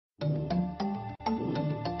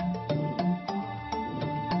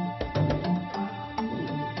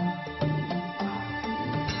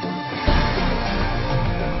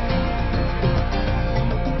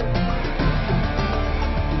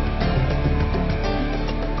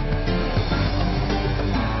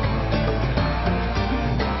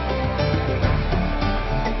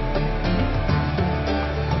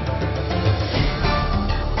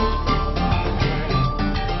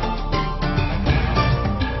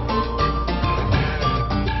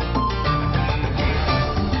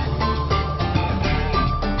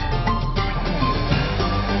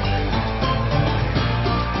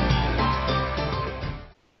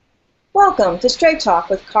Welcome to Straight Talk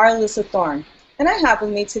with Carly Alyssa Thorne, and I have with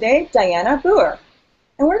me today Dianna Booher.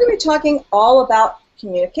 And we're going to be talking all about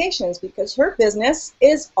communications because her business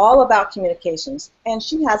is all about communications, and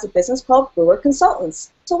she has a business called Booher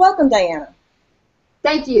Consultants. So welcome, Dianna.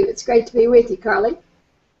 Thank you. It's great to be with you, Carly.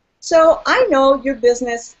 So I know your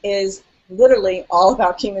business is literally all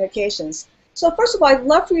about communications. So first of all, I'd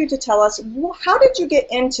love for you to tell us, how did you get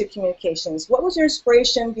into communications? What was your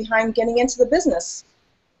inspiration behind getting into the business?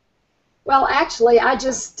 Well, actually, I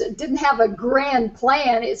just didn't have a grand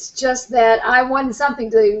plan. It's just that I wanted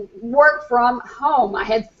something to work from home. I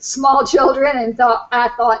had small children, and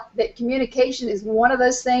I thought that communication is one of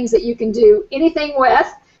those things that you can do anything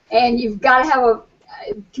with, and you've got to have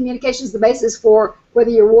communication is the basis for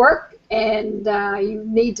whether you work and you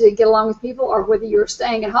need to get along with people, or whether you're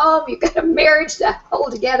staying at home, you've got a marriage to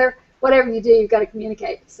hold together. Whatever you do, you've got to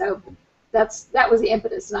communicate. So that was the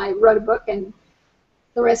impetus, and I wrote a book, and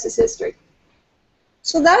the rest is history.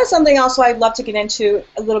 So that is something also I'd love to get into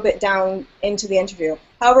a little bit down into the interview.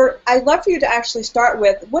 However, I'd love for you to actually start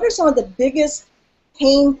with, what are some of the biggest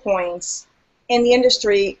pain points in the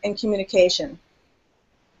industry in communication?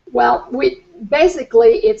 Well,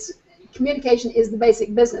 basically, communication is the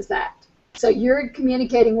basic business act. So you're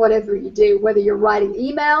communicating whatever you do, whether you're writing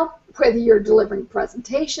email, whether you're delivering a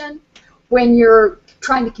presentation, when you're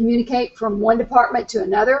trying to communicate from one department to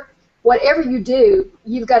another. Whatever you do,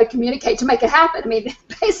 you've got to communicate to make it happen. I mean,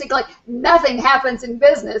 basically, nothing happens in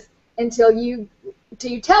business until you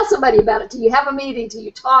tell somebody about it, till you have a meeting, till you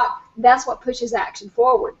talk. That's what pushes action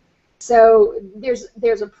forward. So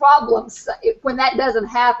there's a problem when that doesn't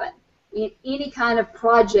happen in any kind of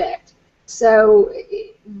project. So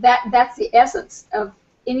that's the essence of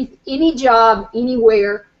any job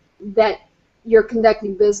anywhere that you're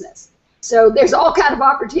conducting business. So there's all kind of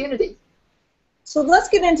opportunity. So let's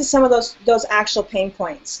get into some of those actual pain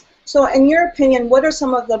points. So in your opinion, what are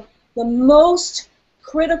some of the most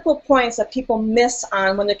critical points that people miss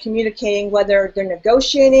on when they're communicating, whether they're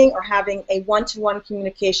negotiating or having a one-to-one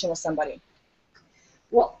communication with somebody?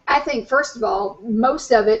 Well, I think, first of all,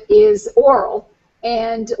 most of it is oral,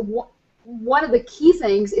 and one of the key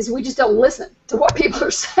things is we just don't listen to what people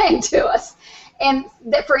are saying to us, and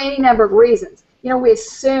that for any number of reasons. You know, we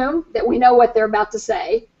assume that we know what they're about to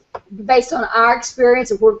say based on our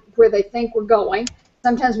experience of where they think we're going.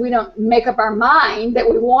 Sometimes we don't make up our mind that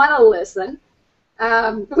we want to listen.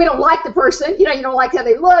 We don't like the person. You know, you don't like how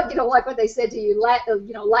they look. You don't like what they said to you,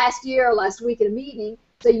 last year or last week at a meeting.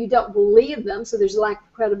 So you don't believe them. So there's a lack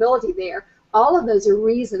of credibility there. All of those are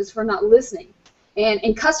reasons for not listening. And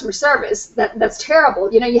in customer service, that's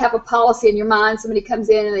terrible. You know, you have a policy in your mind. Somebody comes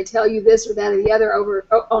in and they tell you this or that or the other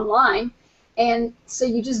online, and so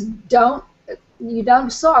you just don't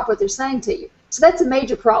absorb what they're saying to you. So that's a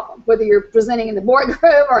major problem, whether you're presenting in the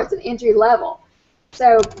boardroom or it's an entry level.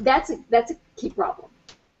 So that's a key problem.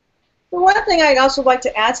 Well, one thing I'd also like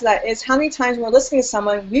to add to that is how many times when we're listening to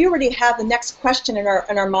someone, we already have the next question in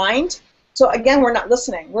our mind. So again, we're not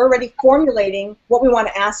listening. We're already formulating what we want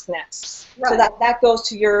to ask next. Right. So that goes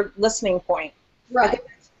to your listening point. Right. I think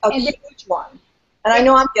that's a huge one. And I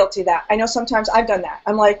know I'm guilty of that. I know sometimes I've done that.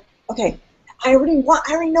 I'm like, okay, I already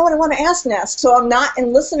know what I want to ask next, so I'm not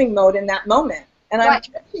in listening mode in that moment, and I'm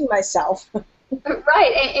catching myself.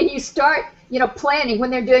 Right, and you start, planning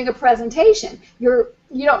when they're doing a presentation. You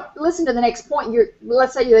don't listen to the next point.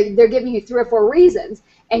 Let's say they're giving you 3 or 4 reasons,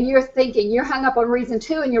 and you're thinking you're hung up on reason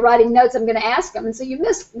 2, and you're writing notes. I'm going to ask them, and so you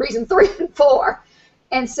miss reason 3 and 4,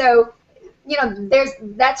 and so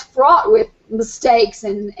that's fraught with mistakes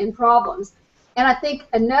and problems. And I think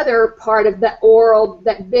another part of that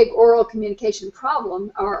big oral communication problem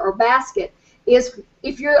or basket is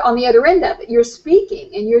if you're on the other end of it, you're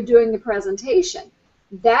speaking and you're doing the presentation.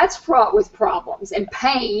 That's fraught with problems and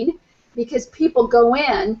pain because people go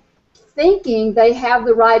in thinking they have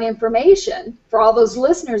the right information for all those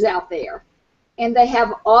listeners out there, and they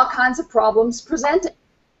have all kinds of problems presented.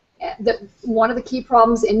 One of the key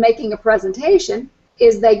problems in making a presentation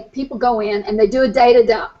is people go in and they do a data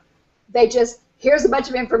dump. They just, here's a bunch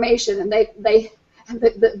of information, and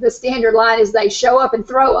the standard line is they show up and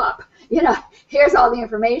throw up. Here's all the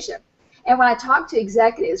information. And when I talk to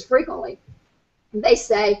executives frequently, they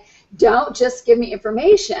say, don't just give me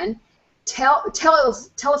information, tell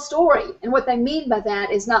a story. And what they mean by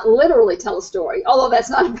that is not literally tell a story, although that's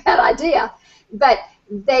not a bad idea, but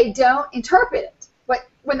they don't interpret it. But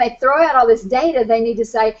when they throw out all this data, they need to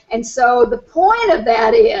say, and so the point of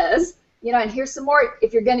that is, and here's some more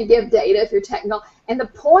if you're going to give data, if you're technical, and the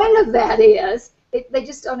point of that is, they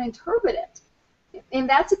just don't interpret it. And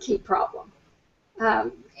that's a key problem.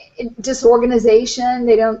 Disorganization,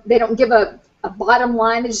 they don't give a a bottom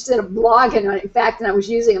line. I just did a blog, and in fact, and I was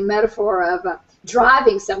using a metaphor of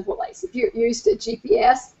driving someplace. If you're used to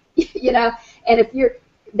GPS, you know, and if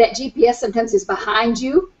that GPS sometimes is behind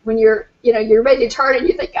you when you're ready to turn, and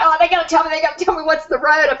you think, oh, they got to tell me what's the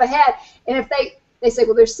road up ahead. And if they say,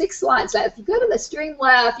 well, there's 6 lights left. If you go to the extreme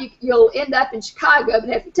left, you'll end up in Chicago. But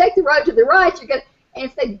if you take the road to the right, you're going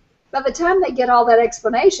to. And by the time they get all that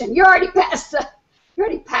explanation, you're already past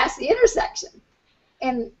the intersection.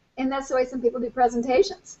 And that's the way some people do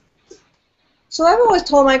presentations. So I've always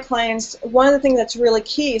told my clients, one of the things that's really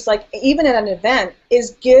key is, like, even at an event,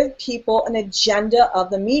 is give people an agenda of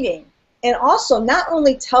the meeting. And also not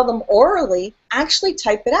only tell them orally, actually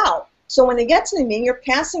type it out. So when they get to the meeting, you're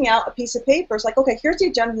passing out a piece of paper. It's like, okay, here's the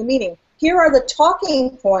agenda of the meeting. Here are the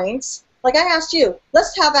talking points. Like I asked you,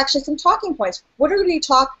 let's have actually some talking points. What are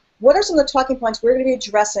some of the talking points we're going to be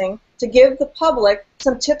addressing to give the public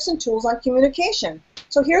some tips and tools on communication?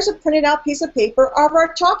 So here's a printed out piece of paper of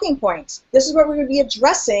our talking points. This is what we're going to be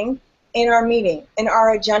addressing in our meeting, in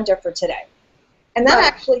our agenda for today. And that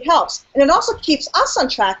actually helps. And it also keeps us on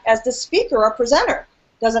track as the speaker or presenter,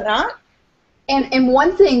 does it not? And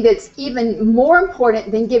one thing that's even more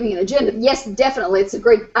important than giving an agenda, yes, definitely, it's a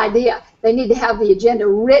great idea. They need to have the agenda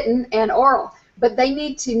written and oral. But they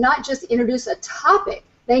need to not just introduce a topic,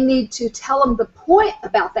 they need to tell them the point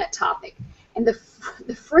about that topic. And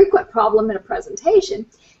the frequent problem in a presentation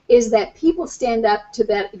is that people stand up to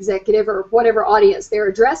that executive or whatever audience they're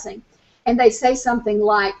addressing, and they say something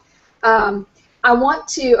like,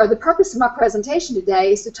 the purpose of my presentation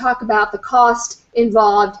today is to talk about the cost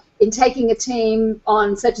involved in taking a team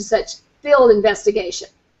on such and such field investigation.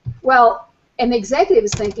 Well, and the executive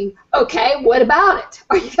is thinking, okay, what about it?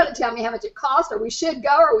 Are you going to tell me how much it costs, or we should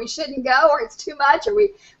go, or we shouldn't go, or it's too much, or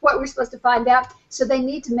what we're supposed to find out? So they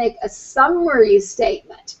need to make a summary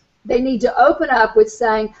statement. They need to open up with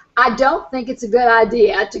saying, I don't think it's a good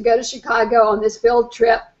idea to go to Chicago on this field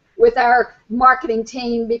trip with our marketing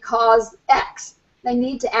team because X. They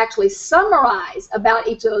need to actually summarize about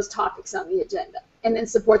each of those topics on the agenda and then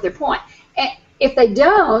support their point. And if they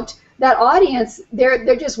don't, that audience,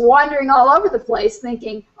 they're just wandering all over the place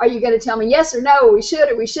thinking, are you going to tell me yes or no, or we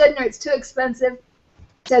should or we shouldn't, or it's too expensive?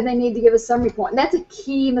 So they need to give a summary point. And that's a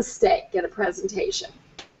key mistake in a presentation.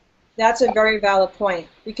 That's a very valid point,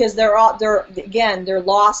 because they're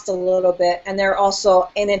lost a little bit, and they're also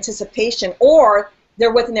in anticipation, or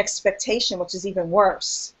they're with an expectation, which is even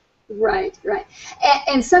worse. Right.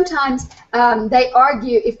 And sometimes they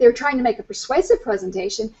argue, if they're trying to make a persuasive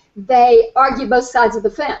presentation, they argue both sides of the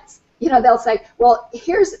fence. You know, they'll say, well,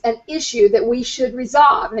 here's an issue that we should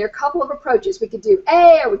resolve, and there are a couple of approaches. We could do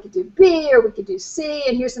A, or we could do B, or we could do C,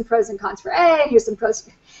 and here's some pros and cons for A, and here's some pros.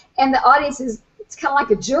 And the audience it's kind of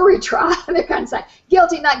like a jury trial. They're kind of saying,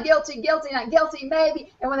 guilty, not guilty, guilty, not guilty,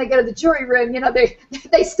 maybe. And when they go to the jury room, you know,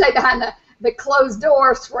 they stay behind the closed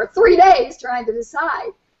doors for 3 days trying to decide.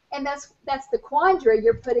 And that's the quandary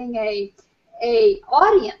you're putting a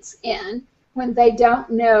audience in when they don't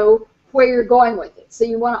know where you're going with it. So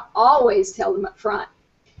you want to always tell them up front.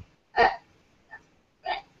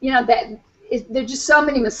 You know, there's just so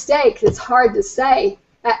many mistakes, it's hard to say.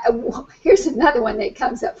 Here's another one that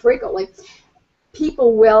comes up frequently.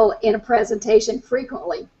 People will, in a presentation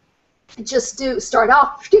frequently, just start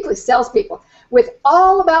off, particularly salespeople, with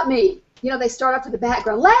all about me. You know, they start off with the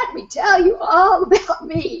background. Let me tell you all about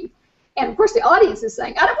me. And, of course, the audience is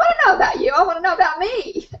saying, I don't want to know about you. I want to know about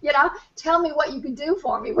me. You know, tell me what you can do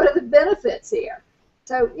for me. What are the benefits here?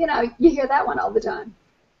 So, you know, you hear that one all the time.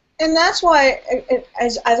 And that's why,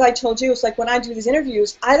 as I told you, it's like when I do these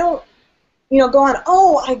interviews, I don't, you know, go on,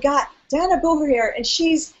 oh, I got Dianna Booher here, and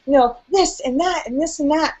she's, you know, this and that and this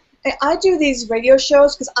and that. And I do these radio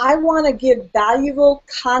shows because I want to give valuable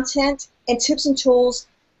content and tips and tools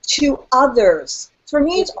to others. For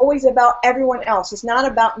me, it's always about everyone else. It's not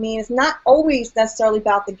about me. It's not always necessarily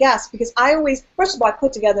about the guest, because I always, first of all, I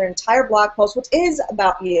put together an entire blog post which is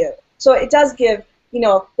about you. So it does give, you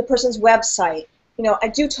know, the person's website. You know, I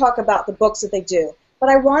do talk about the books that they do, but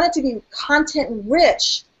I want it to be content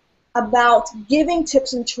rich about giving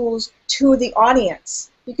tips and tools to the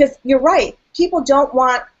audience, because you're right. People don't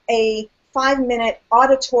want a 5-minute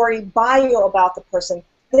auditory bio about the person.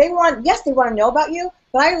 They want, yes, they want to know about you,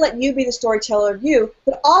 but I let you be the storyteller of you,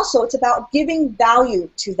 but also it's about giving value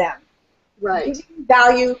to them. Right. Giving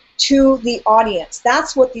value to the audience.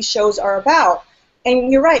 That's what these shows are about.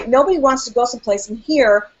 And you're right, nobody wants to go someplace and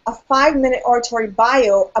hear a 5-minute oratory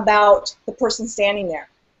bio about the person standing there.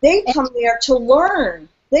 They come there to learn.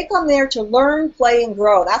 They come there to learn, play, and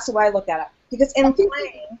grow. That's the way I look at it. Because in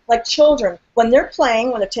playing, like children, when they're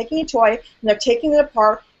playing, when they're taking a toy, and they're taking it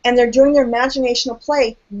apart, and they're doing their imaginational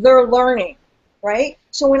play, they're learning. right?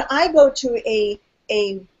 So when I go to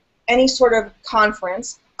any sort of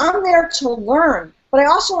conference, I'm there to learn, but I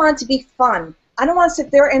also want it to be fun. I don't want to sit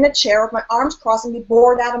there in a chair with my arms crossed and be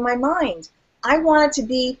bored out of my mind. I want it to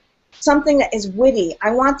be something that is witty.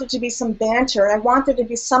 I want there to be some banter. I want there to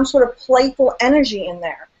be some sort of playful energy in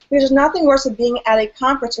there. Because there's nothing worse than being at a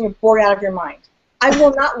conference and you're bored out of your mind. I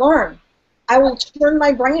will not learn. I will turn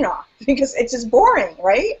my brain off because it's just boring,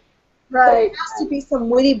 right? Right. There has to be some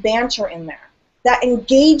witty banter in there that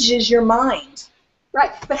engages your mind. Right,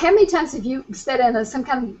 but how many times have you sat in some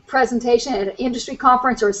kind of presentation at an industry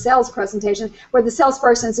conference or a sales presentation where the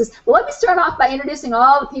salesperson says, well, let me start off by introducing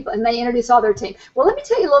all the people, and they introduce all their team. Well, let me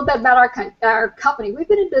tell you a little bit about our company. We've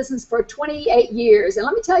been in business for 28 years, and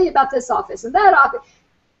let me tell you about this office and that office.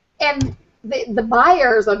 And the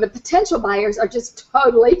buyers or the potential buyers are just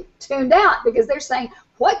totally tuned out because they're saying,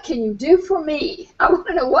 what can you do for me? I want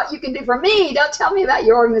to know what you can do for me. Don't tell me about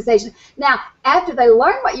your organization. Now, after they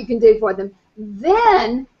learn what you can do for them,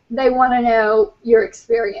 then they want to know your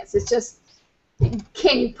experience. It's just,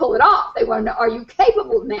 can you pull it off? They want to know, are you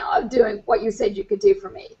capable now of doing what you said you could do for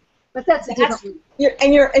me? But that's a different.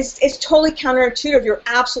 It's totally counterintuitive. You're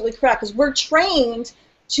absolutely correct because we're trained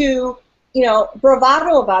to,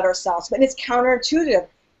 bravado about ourselves, but it's counterintuitive.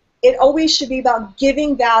 It always should be about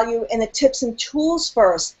giving value and the tips and tools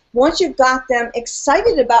first. Once you've got them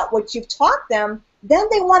excited about what you've taught them, then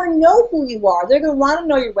they want to know who you are. They're going to want to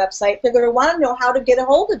know your website. They're going to want to know how to get a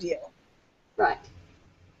hold of you. Right.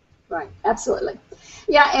 Right. Absolutely.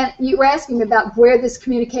 Yeah, and you were asking me about where this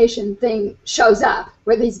communication thing shows up,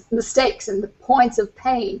 where these mistakes and the points of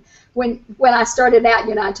pain. When I started out,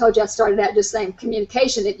 I told you I started out just saying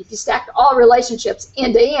communication. If you stacked all relationships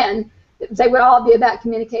end to end, they would all be about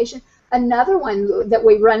communication. Another one that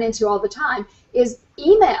we run into all the time is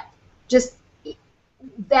email.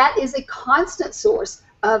 That is a constant source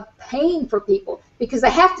of pain for people because they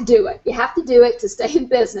have to do it. You have to do it to stay in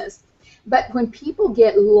business. But when people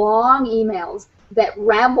get long emails that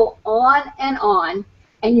ramble on,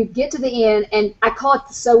 and you get to the end, and I call it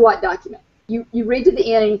the so what document. You read to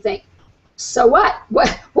the end and you think, so what?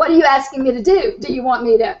 What are you asking me to do? Do you want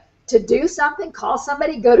me to do something, call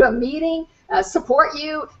somebody, go to a meeting, support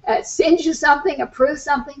you, send you something, approve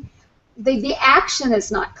something? The action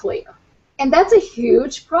is not clear. And that's a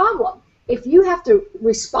huge problem. If you have to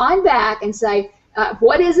respond back and say,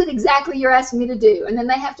 what is it exactly you're asking me to do? And then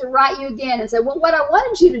they have to write you again and say, well, what I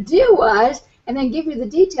wanted you to do was, and then give you the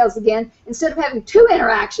details again. Instead of having 2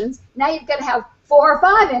 interactions, now you've got to have 4 or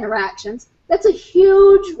 5 interactions. That's a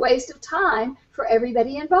huge waste of time for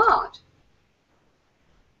everybody involved.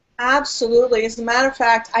 Absolutely. As a matter of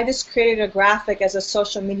fact, I just created a graphic as a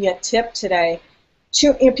social media tip today.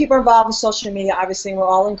 People are involved in social media, obviously, and we're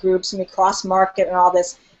all in groups, and we cross-market and all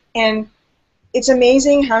this. And it's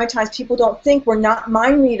amazing how many times people don't think we're not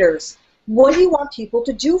mind readers. What do you want people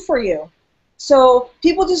to do for you? So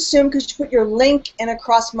people just assume because you put your link in a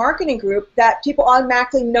cross-marketing group that people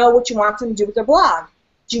automatically know what you want them to do with their blog.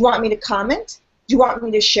 Do you want me to comment? Do you want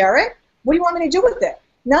me to share it? What do you want me to do with it?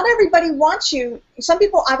 Not everybody wants you. Some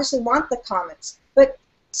people obviously want the comments, but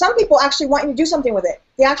some people actually want you to do something with it.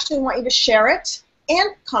 They actually want you to share it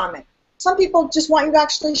and comment. Some people just want you to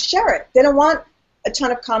actually share it. They don't want a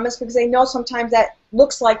ton of comments because they know sometimes that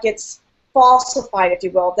looks like it's falsified, if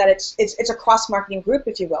you will, that it's a cross-marketing group,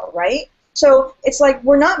 if you will, right? So it's like,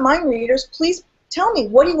 we're not mind readers. Please tell me,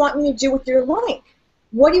 what do you want me to do with your link?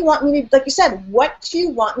 What do you want me to, like you said, what do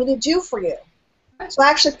you want me to do for you? So I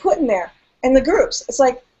actually put in there in the groups, it's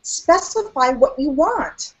like, specify what you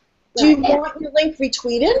want. Do you want your link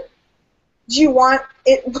retweeted? Do you want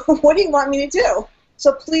it, what do you want me to do?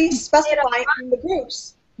 So please specify in the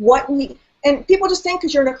groups what we, and people just think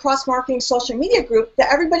because you're in a cross-marketing social media group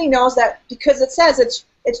that everybody knows that because it says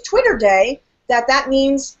it's Twitter Day, that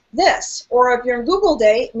means this. Or if you're in Google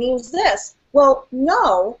Day, it means this. Well,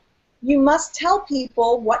 no, you must tell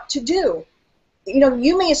people what to do.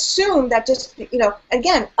 You may assume that just,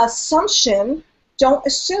 again, assumption, don't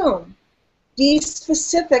assume. Be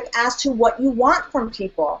specific as to what you want from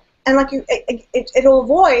people. And like it'll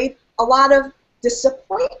avoid a lot of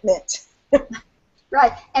disappointment.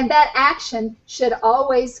 Right, and that action should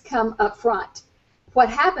always come up front. What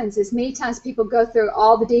happens is many times people go through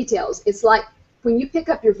all the details. It's like when you pick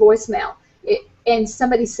up your voicemail and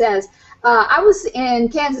somebody says, I was in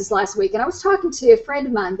Kansas last week and I was talking to a friend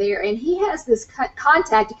of mine there and he has this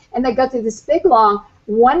contact, and they go through this big long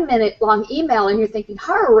 1 minute long email and you're thinking,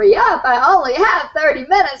 hurry up, I only have 30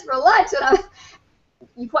 minutes for lunch.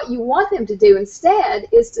 And what you want them to do instead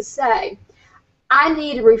is to say, I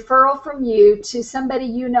need a referral from you to somebody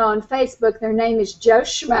you know on Facebook. Their name is Joe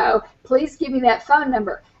Schmo. Please give me that phone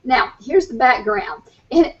number. Now, here's the background.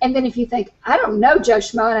 And then if you think, I don't know Joe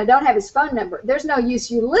Schmo and I don't have his phone number, there's no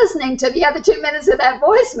use you listening to the other 2 minutes of that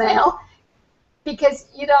voicemail because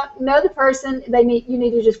you don't know the person. You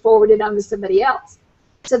need to just forward it on to somebody else.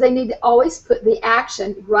 So they need to always put the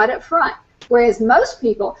action right up front, whereas most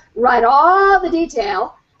people write all the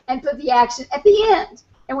detail and put the action at the end.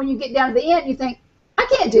 And when you get down to the end, you think, I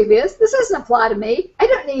can't do this. This doesn't apply to me. I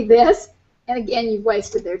don't need this. And again, you've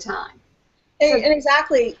wasted their time. And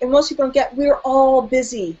exactly, and most people don't get, we're all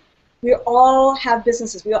busy. We all have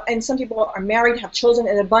businesses. And some people are married, have children,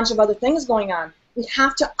 and a bunch of other things going on. We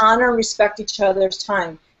have to honor and respect each other's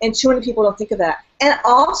time. And too many people don't think of that. And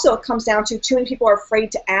also it comes down to too many people are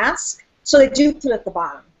afraid to ask, so they do put it at the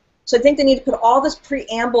bottom. So I think they need to put all this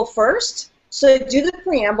preamble first, so they do the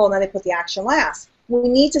preamble and then they put the action last. We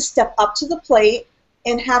need to step up to the plate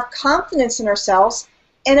and have confidence in ourselves.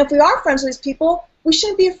 And if we are friends with these people, we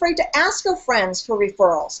shouldn't be afraid to ask our friends for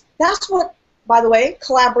referrals. That's what, by the way,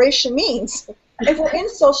 collaboration means. If we're in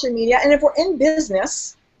social media and if we're in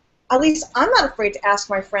business, at least I'm not afraid to ask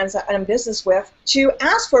my friends that I'm in business with to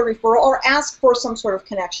ask for a referral or ask for some sort of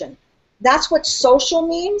connection. That's what social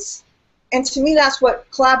means, and to me that's what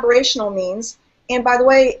collaborational means. And by the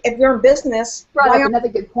way, if you're in business, right, another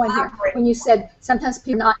good point here. When you said sometimes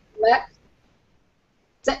people are not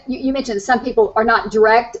direct, you mentioned some people are not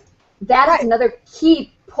direct. That is another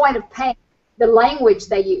key point of pain, the language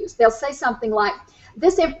they use. They'll say something like,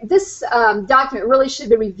 this document really should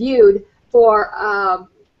be reviewed for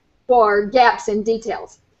gaps in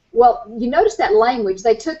details. Well, you notice that language,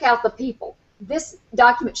 they took out the people. This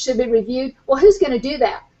document should be reviewed. Well, who's going to do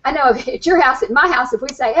that? I know at your house, at my house, if we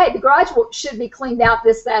say, hey, the garage should be cleaned out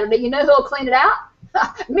this Saturday, you know who will clean it out?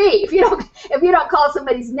 Me. If you don't call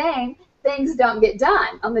somebody's name, things don't get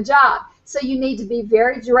done on the job. So you need to be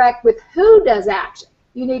very direct with who does action.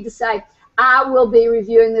 You need to say, I will be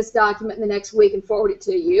reviewing this document in the next week and forward it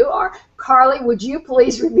to you. Or, Carly, would you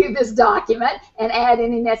please review this document and add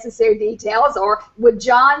any necessary details? Or, would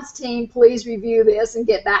John's team please review this and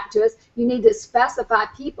get back to us? You need to specify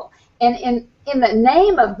people. And in the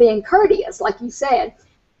name of being courteous, like you said,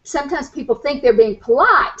 sometimes people think they're being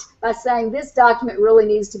polite by saying this document really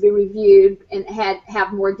needs to be reviewed and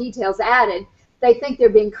have more details added. They think they're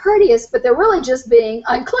being courteous, but they're really just being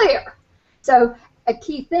unclear. So a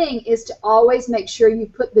key thing is to always make sure you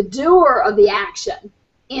put the doer of the action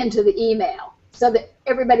into the email so that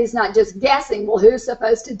everybody's not just guessing, well, who's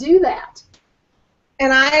supposed to do that?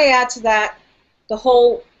 And I add to that the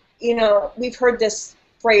whole, we've heard this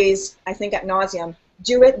phrase, I think, ad nauseum,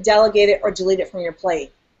 do it, delegate it, or delete it from your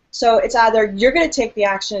plate. So it's either you're going to take the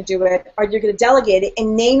action to do it, or you're going to delegate it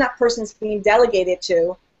and name that person it's being delegated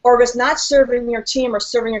to, or if it's not serving your team or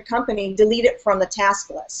serving your company, delete it from the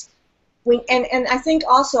task list. And I think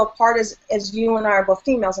also part as you and I are both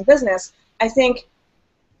females in business, I think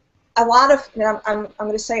a lot of, I'm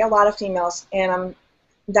going to say a lot of females, and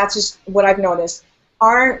that's just what I've noticed,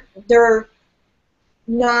 they're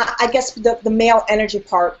not, I guess the male energy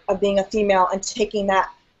part of being a female and taking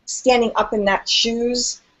that, standing up in that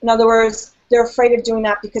shoes. In other words, they're afraid of doing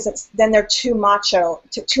that because then they're too macho,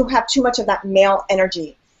 to have too much of that male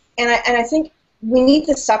energy. And I think we need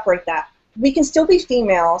to separate that. We can still be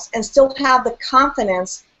females and still have the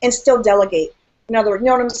confidence and still delegate. In other words, you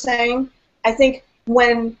know what I'm saying? I think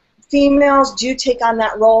when females do take on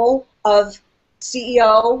that role of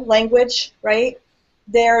CEO language, right,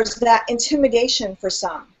 there's that intimidation for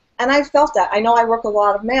some. And I felt that. I know I work with a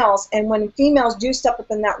lot of males, and when females do step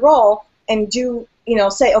up in that role and do,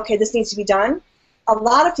 say, okay, this needs to be done, a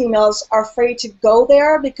lot of females are afraid to go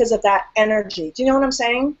there because of that energy. Do you know what I'm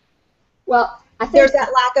saying? Well, I think there's that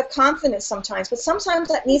lack of confidence sometimes, but sometimes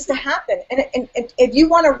that needs to happen. And if you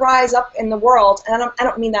want to rise up in the world, and I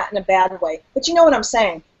don't mean that in a bad way, but you know what I'm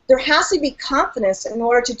saying, there has to be confidence in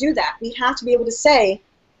order to do that. We have to be able to say,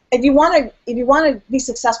 if you want to be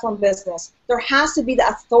successful in business, there has to be the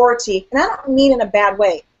authority, and I don't mean in a bad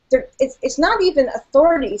way. It's not even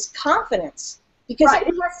authority; it's confidence. Because right,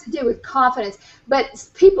 it has to do with confidence. But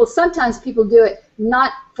sometimes people do it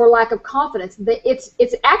not for lack of confidence.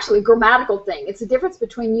 It's actually a grammatical thing. It's the difference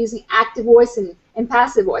between using active voice and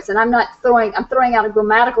passive voice. And I'm throwing out a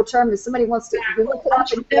grammatical term. If somebody wants to look it up,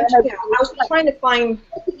 I was trying to find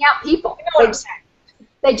taking out people. You know what I'm saying.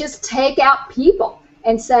 They just take out people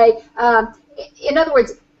and say, in other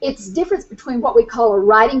words, it's the difference between what we call a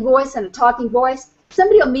writing voice and a talking voice.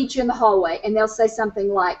 Somebody will meet you in the hallway and they'll say something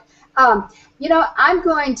like, I'm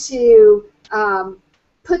going to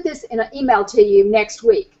put this in an email to you next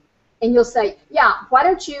week. and you'll say, yeah, why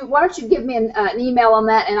don't you give me an email on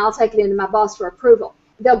that, and I'll take it into my boss for approval.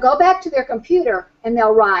 They'll go back to their computer and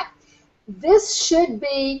they'll write, this should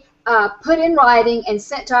be put in writing and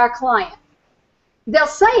sent to our client. They'll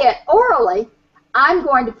say it orally, I'm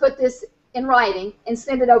going to put this in writing and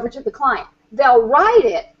send it over to the client. They'll write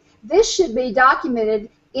it, this should be documented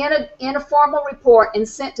in a formal report and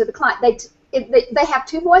sent to the client. They have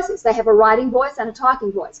two voices. They have a writing voice and a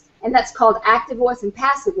talking voice, and that's called active voice and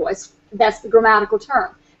passive voice. That's the grammatical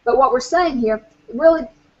term. But what we're saying here really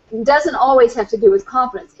doesn't always have to do with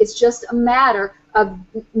confidence. It's just a matter of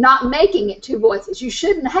not making it two voices. You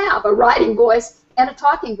shouldn't have a writing voice and a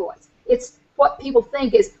talking voice. It's what people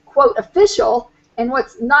think is, quote, official and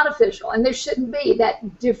what's not official, and there shouldn't be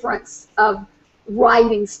that difference of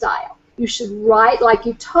writing style. You should write like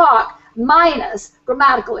you talk, minus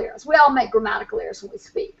grammatical errors. We all make grammatical errors when we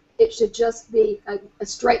speak. It should just be a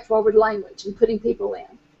straightforward language and putting people in.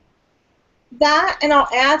 That, and I'll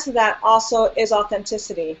add to that also, is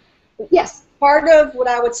authenticity. Yes. Part of what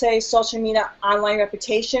I would say social media online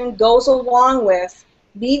reputation goes along with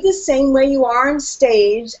be the same way you are on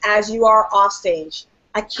stage as you are off stage.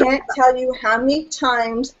 I can't tell you how many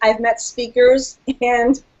times I've met speakers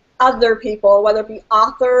and other people, whether it be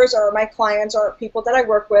authors or my clients or people that I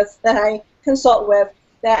work with, that I consult with,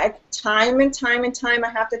 that time and time and time I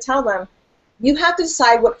have to tell them, you have to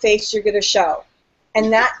decide what face you're going to show.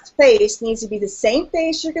 And that face needs to be the same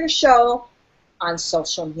face you're going to show on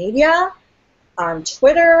social media, on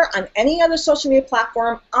Twitter, on any other social media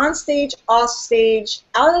platform, on stage, off stage,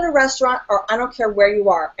 out at a restaurant, or I don't care where you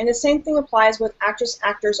are. And the same thing applies with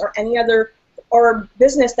actors, or any other or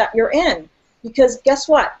business that you're in. Because guess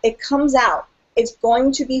what? It comes out. It's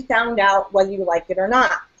going to be found out whether you like it or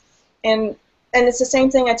not. And it's the same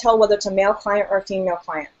thing I tell whether it's a male client or a female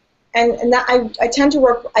client. And that I tend to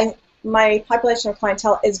work, my population of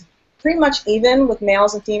clientele is pretty much even with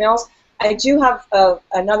males and females. I do have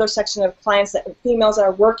another section of clients, females that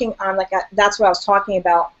are working on, like that's what I was talking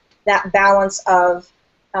about, that balance of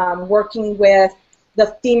working with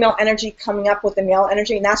the female energy coming up with the male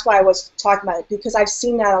energy, and that's why I was talking about it, because I've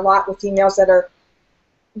seen that a lot with females that are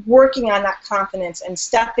working on that confidence and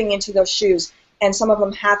stepping into those shoes, and some of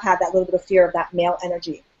them have had that little bit of fear of that male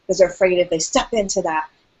energy because they're afraid if they step into that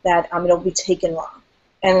it'll be taken wrong.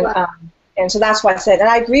 And right. And so that's why I said, and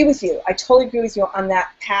I agree with you. I totally agree with you on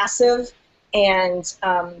that passive and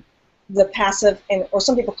the passive, and or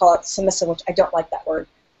some people call it submissive, which I don't like that word,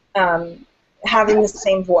 having the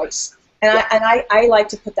same voice. And I like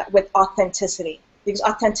to put that with authenticity, because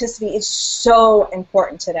authenticity is so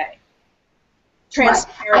important today.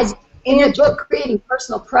 Transparency. Right. In the book, Creating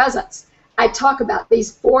Personal Presence, I talk about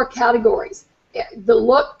these 4 categories: the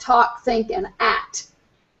look, talk, think, and act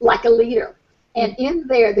like a leader. And in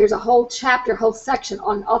there's a whole chapter, whole section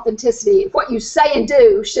on authenticity. What you say and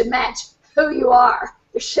do should match who you are.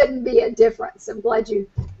 There shouldn't be a difference. I'm glad you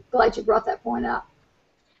brought that point up.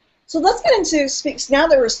 So let's get into now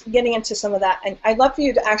that we're getting into some of that, and I'd love for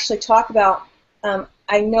you to actually talk about,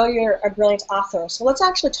 I know you're a brilliant author, so let's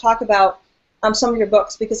actually talk about some of your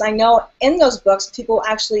books, because I know in those books people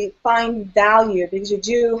actually find value, because you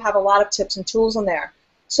do have a lot of tips and tools in there.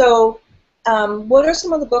 So what are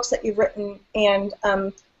some of the books that you've written, and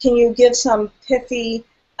can you give some pithy,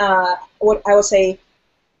 what I would say,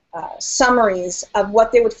 summaries of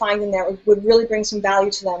what they would find in there would really bring some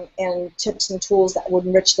value to them, and tips and tools that would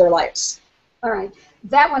enrich their lives? All right.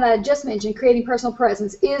 That one I just mentioned, Creating Personal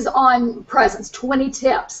Presence, is on presence, 20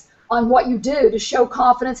 tips on what you do to show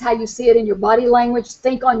confidence, how you see it in your body language,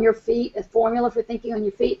 think on your feet, a formula for thinking on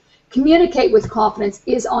your feet. Communicate with confidence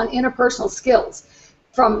is on interpersonal skills,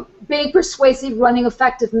 from being persuasive, running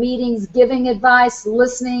effective meetings, giving advice,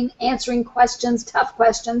 listening, answering questions, tough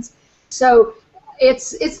questions. So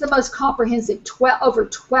it's the most comprehensive, over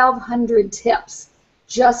 1,200 tips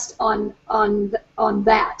just on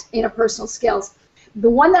that, interpersonal skills. The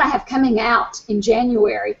one that I have coming out in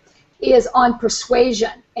January is on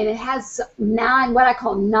persuasion, and it has 9, what I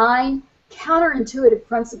call 9 counterintuitive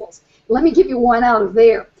principles. Let me give you one out of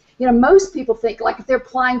there. You know, most people think, like if they're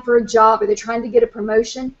applying for a job or they're trying to get a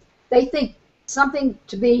promotion, they think something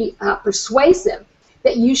to be persuasive,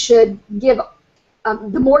 that you should give.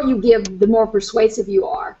 The more you give, the more persuasive you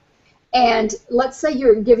are. And let's say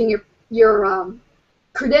you're giving your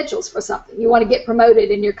credentials for something. You want to get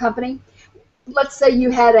promoted in your company. Let's say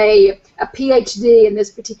you had a PhD in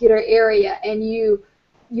this particular area, and you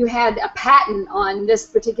had a patent on this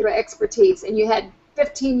particular expertise, and you had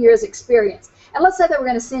 15 years experience. And let's say they were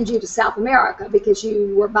going to send you to South America because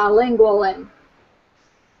you were bilingual, and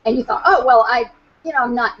you thought, oh, well,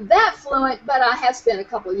 I'm not that fluent, but I have spent a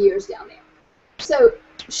couple of years down there. So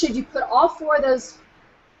should you put all four of those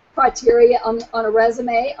criteria on a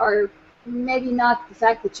resume, or maybe not the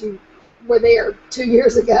fact that you were there 2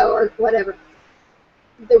 years ago or whatever?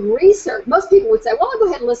 The research, most people would say, well, I'll go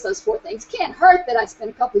ahead and list those four things. Can't hurt that I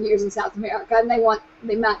spent a couple of years in South America and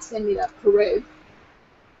they might send me to Peru.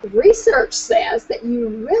 The research says that you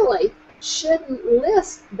really shouldn't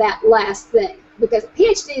list that last thing, because a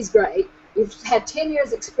PhD is great. You've had 10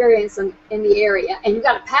 years experience in the area and you've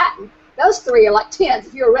got a patent. Those three are like 10s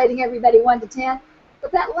if you're rating everybody 1 to 10.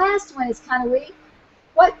 But that last one is kind of weak.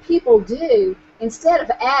 What people do, instead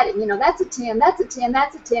of adding, you know, that's a 10, that's a 10,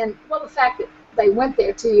 that's a 10, well, the fact that they went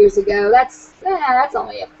there 2 years ago, that's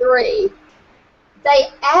only a 3. They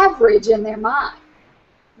average in their mind,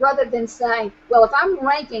 rather than saying, well, if I'm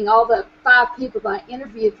ranking all the 5 people that I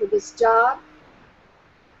interviewed for this job,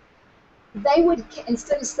 they would,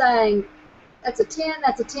 instead of saying, that's a 10,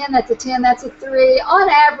 that's a 10, that's a 10, that's a 3, on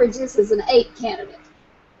average, this is an 8 candidate.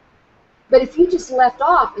 But if you just left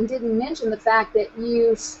off and didn't mention the fact that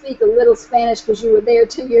you speak a little Spanish because you were there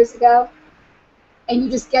 2 years ago, and you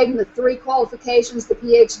just gave them the 3 qualifications, the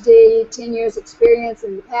PhD, 10 years experience,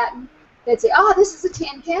 and the patent, they'd say, oh, this is a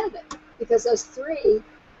 10 candidate, because those 3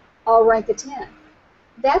 all rank a 10.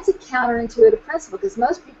 That's a counterintuitive principle, because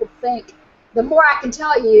most people think the more I can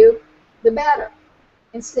tell you, the better,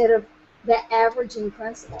 instead of the averaging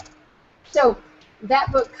principle. So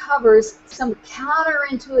that book covers some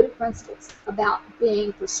counterintuitive principles about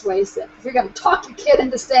being persuasive. If you're going to talk your kid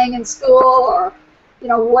into staying in school, or you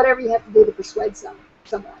know, whatever you have to do to persuade someone.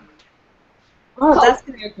 Oh, that's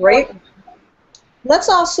going to be a great one. Let's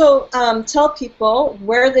also tell people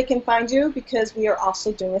where they can find you, because we are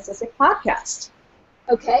also doing this as a podcast.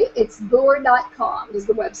 Okay, it's Booher.com is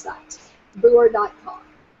the website, Booher.com.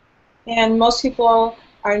 And most people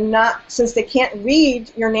are not, since they can't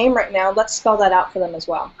read your name right now, let's spell that out for them as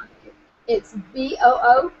well. It's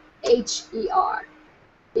Booher,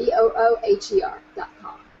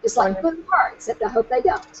 Booher.com. It's like Booher, except I hope they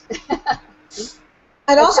don't.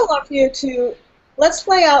 I'd also love for you to, let's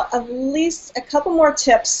lay out at least a couple more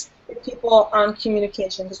tips for people on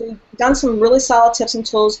communication, because we've done some really solid tips and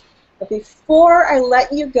tools. But before I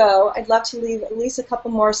let you go, I'd love to leave at least a couple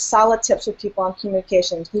more solid tips with people on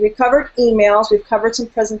communications. We've covered emails, we've covered some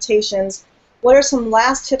presentations. What are some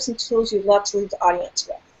last tips and tools you'd love to leave the audience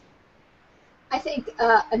with? I think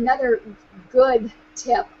another good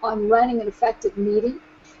tip on running an effective meeting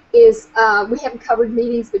is, we haven't covered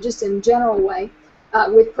meetings, but just in a general way,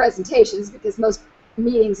 with presentations, because most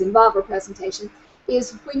meetings involve a presentation,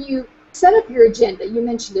 is when you set up your agenda, you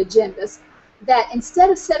mentioned agendas, that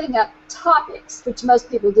instead of setting up topics, which most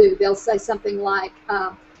people do, they'll say something like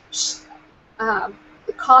the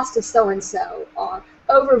cost of so-and-so, or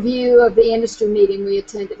overview of the industry meeting we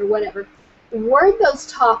attended, or whatever. Word those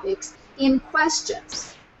topics in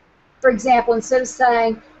questions. For example, instead of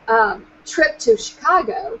saying trip to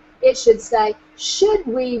Chicago, it should say, should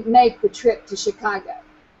we make the trip to Chicago?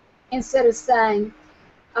 Instead of saying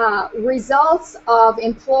results of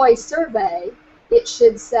employee survey, it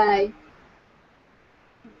should say,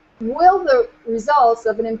 will the results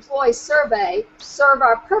of an employee survey serve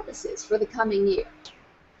our purposes for the coming year?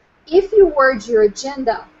 If you word your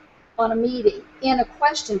agenda on a meeting in a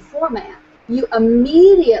question format, you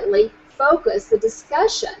immediately focus the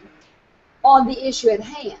discussion on the issue at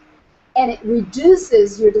hand, and it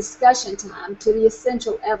reduces your discussion time to the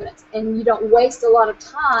essential evidence, and you don't waste a lot of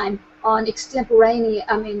time on extraneous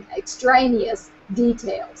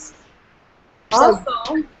details. Also,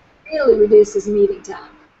 so it really reduces meeting time.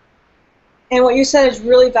 And what you said is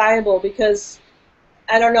really valuable, because,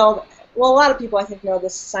 I don't know, well, a lot of people I think know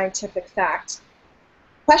this scientific fact.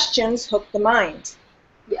 Questions hook the mind.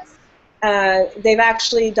 Yes. They've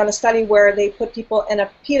actually done a study where they put people in a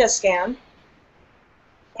PETA scan,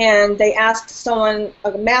 and they ask someone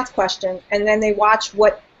a math question, and then they watch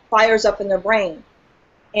what fires up in their brain.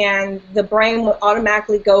 And the brain will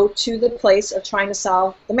automatically go to the place of trying to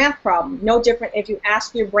solve the math problem. No different if you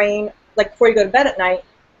ask your brain, like before you go to bed at night,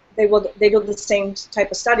 they do the same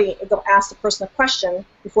type of study. They'll ask the person a question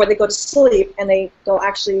before they go to sleep, and they'll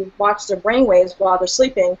actually watch their brain waves while they're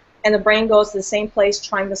sleeping, and the brain goes to the same place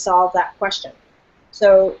trying to solve that question.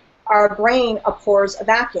 So our brain abhors a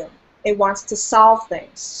vacuum. It wants to solve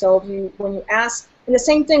things. So when you ask, and the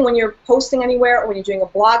same thing when you're posting anywhere, or when you're doing a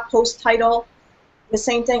blog post title, the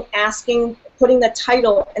same thing, putting the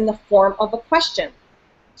title in the form of a question.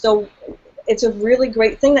 So it's a really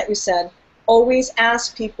great thing that you said. Always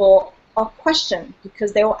ask people a question,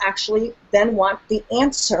 because they will actually then want the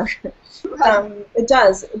answer. It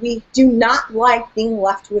does. We do not like being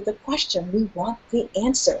left with a question. We want the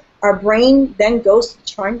answer. Our brain then goes to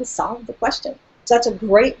trying to solve the question. So that's a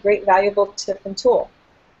great, great, valuable tip and tool.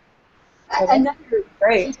 So Another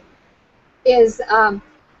great is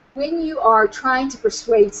when you are trying to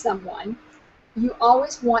persuade someone, you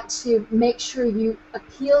always want to make sure you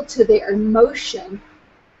appeal to their emotion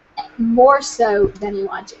more so than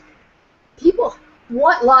logic. People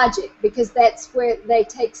want logic because that's where they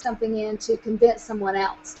take something in to convince someone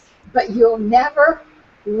else, but you'll never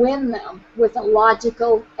win them with a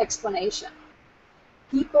logical explanation.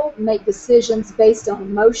 People make decisions based on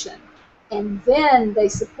emotion, and then they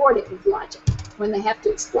support it with logic when they have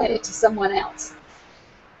to explain it to someone else.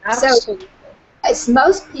 Absolutely. So, as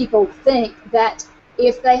most people think that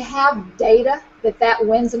if they have data that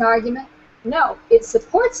wins an argument, no, it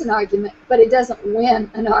supports an argument, but it doesn't win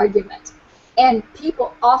an argument. And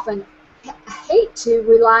people often hate to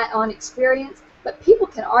rely on experience, but people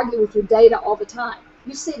can argue with your data all the time.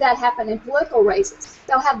 You see that happen in political races.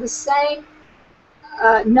 They'll have the same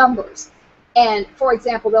numbers. And, for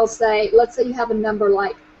example, they'll say, let's say you have a number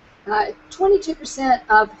like 22%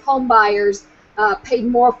 of home buyers paid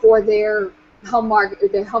more for their home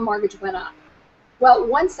mortgage went up. Well,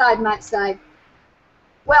 one side might say,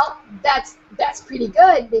 well, that's pretty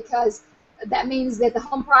good because that means that the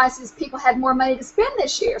home prices, people had more money to spend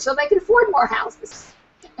this year, so they could afford more houses.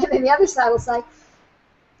 And then the other side will say,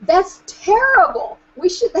 that's terrible.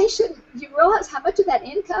 They shouldn't. You realize how much of that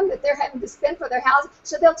income that they're having to spend for their house?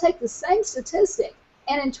 So they'll take the same statistic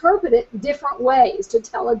and interpret it different ways to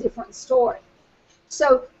tell a different story.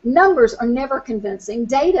 So numbers are never convincing.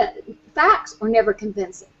 Data, facts are never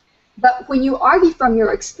convincing. But when you argue from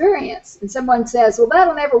your experience and someone says, well,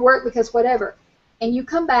 that'll never work because whatever, and you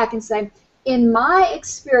come back and say, in my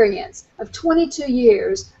experience of 22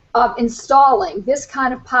 years of installing this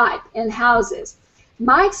kind of pipe in houses,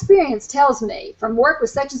 my experience tells me from work with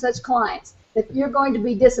such and such clients that you're going to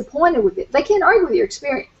be disappointed with it. They can't argue with your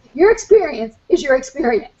experience. Your experience is your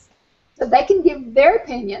experience. So they can give their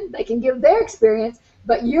opinion, they can give their experience,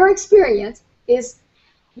 but your experience is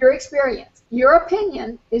your experience. Your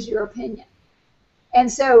opinion is your opinion.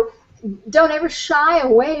 And so don't ever shy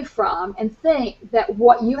away from and think that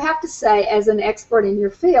what you have to say as an expert in your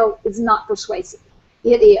field is not persuasive.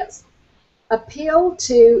 It is. Appeal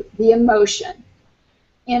to the emotion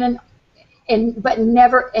but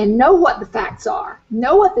never, and know what the facts are.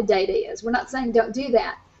 Know what the data is. We're not saying don't do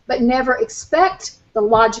that, but never expect the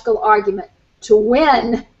logical argument to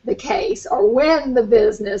win the case or win the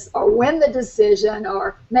business or win the decision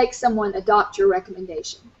or make someone adopt your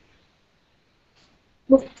recommendation.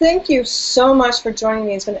 Well, thank you so much for joining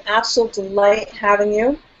me. It's been an absolute delight having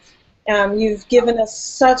you. You've given us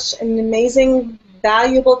such an amazing,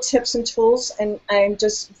 valuable tips and tools, and I'm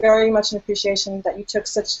just very much in appreciation that you took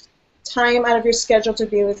such time out of your schedule to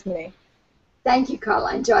be with me. Thank you,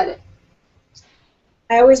 Carla. I enjoyed it.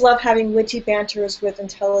 I always love having witty banters with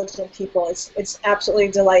intelligent people. It's absolutely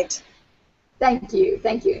a delight. Thank you.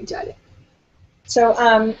 Thank you. Enjoyed it. So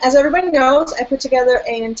as everybody knows, I put together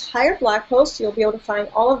an entire blog post. You'll be able to find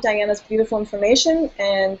all of Dianna's beautiful information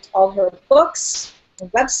and all her books, her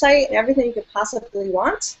website, and everything you could possibly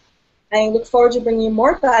want. I look forward to bringing you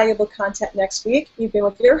more valuable content next week. You've been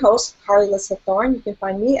with your host, Carly Alyssa Thorne. You can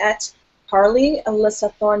find me at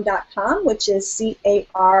carlyalyssathorne.com, which is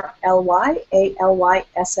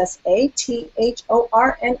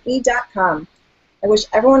CarlyAlyssatHorne.com. I wish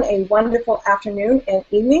everyone a wonderful afternoon and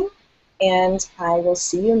evening, and I will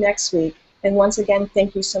see you next week. And once again,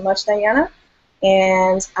 thank you so much, Dianna,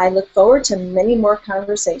 and I look forward to many more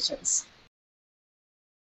conversations.